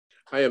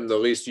I am the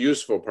least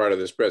useful part of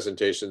this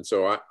presentation,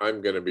 so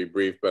I'm going to be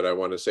brief, but I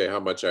want to say how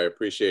much I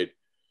appreciate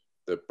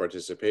the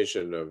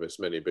participation of as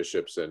many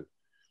bishops and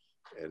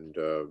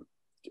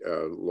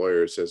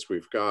lawyers as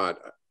we've got.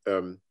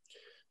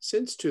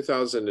 Since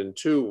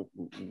 2002,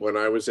 when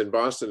I was in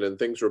Boston and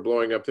things were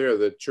blowing up there,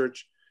 the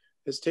church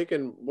has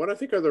taken what I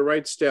think are the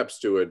right steps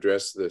to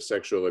address the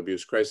sexual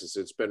abuse crisis.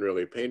 It's been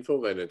really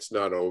painful and it's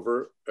not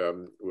over.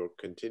 We'll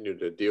continue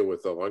to deal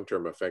with the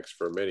long-term effects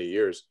for many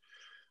years.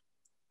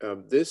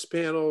 This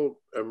panel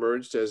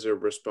emerged as a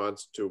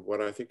response to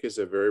what I think is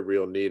a very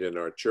real need in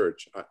our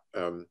church.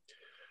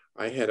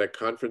 I had a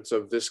conference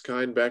of this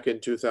kind back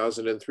in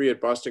 2003 at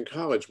Boston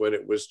College when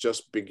it was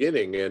just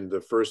beginning and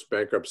the first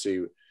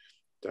bankruptcy,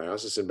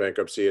 diocesan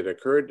bankruptcy, had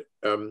occurred.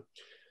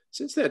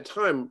 Since that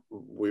time,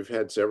 we've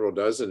had several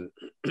dozen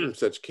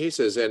such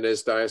cases, and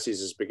as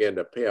dioceses began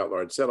to pay out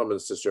large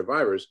settlements to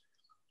survivors,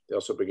 they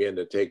also began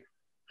to take,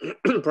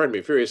 pardon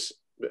me,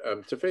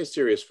 to face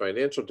serious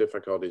financial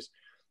difficulties.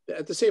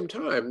 At the same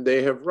time,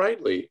 they have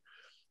rightly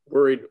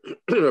worried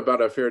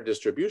about a fair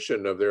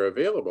distribution of their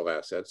available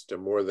assets to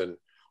more than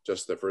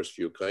just the first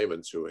few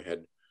claimants who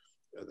had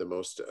the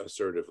most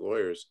assertive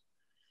lawyers.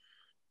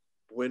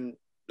 When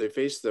they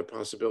face the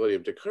possibility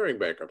of declaring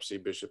bankruptcy,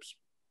 bishops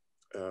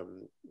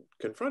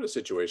confront a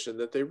situation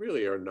that they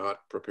really are not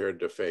prepared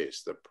to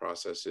face. The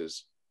process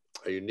is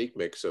a unique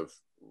mix of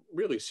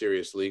really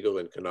serious legal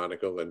and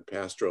canonical and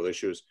pastoral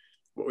issues.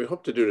 What we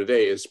hope to do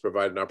today is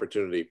provide an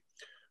opportunity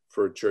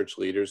for church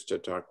leaders to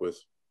talk with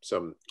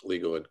some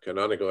legal and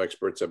canonical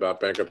experts about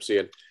bankruptcy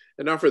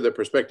and offer the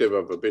perspective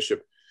of a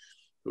bishop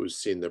who's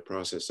seen the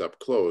process up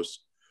close.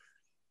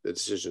 The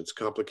decision's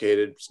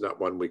complicated. It's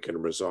not one we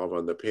can resolve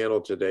on the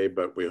panel today,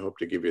 but we hope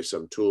to give you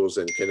some tools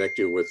and connect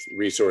you with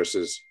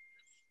resources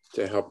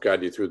to help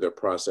guide you through the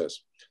process.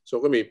 So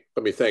let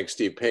me thank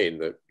Steve Payne,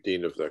 the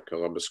Dean of the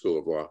Columbus School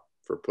of Law,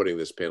 for putting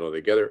this panel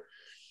together.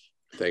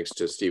 Thanks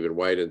to Stephen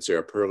White and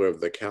Sarah Perler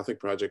of the Catholic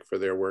Project for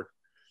their work.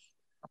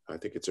 I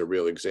think it's a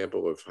real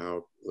example of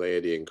how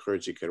laity and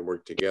clergy can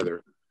work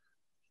together.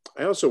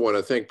 I also want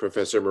to thank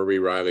Professor Marie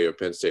Reilly of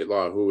Penn State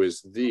Law, who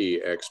is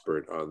the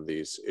expert on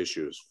these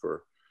issues,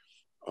 for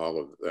all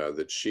of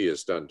that she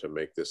has done to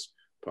make this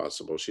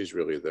possible. She's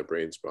really the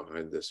brains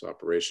behind this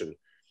operation.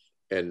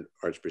 And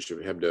Archbishop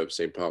Hebda of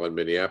St. Paul in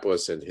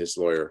Minneapolis and his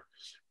lawyer,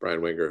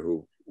 Brian Wenger,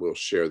 who will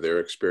share their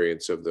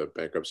experience of the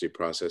bankruptcy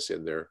process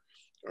in their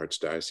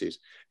archdiocese,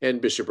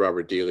 and Bishop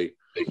Robert Deeley,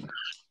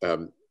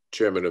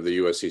 chairman of the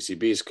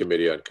USCCB's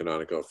Committee on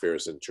Canonical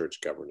Affairs and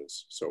Church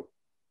Governance. So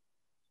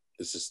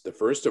this is the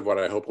first of what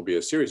I hope will be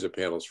a series of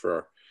panels for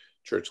our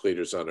church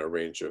leaders on a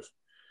range of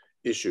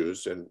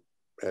issues, and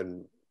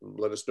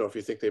let us know if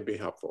you think they'd be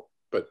helpful.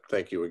 But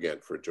thank you again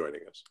for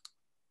joining us.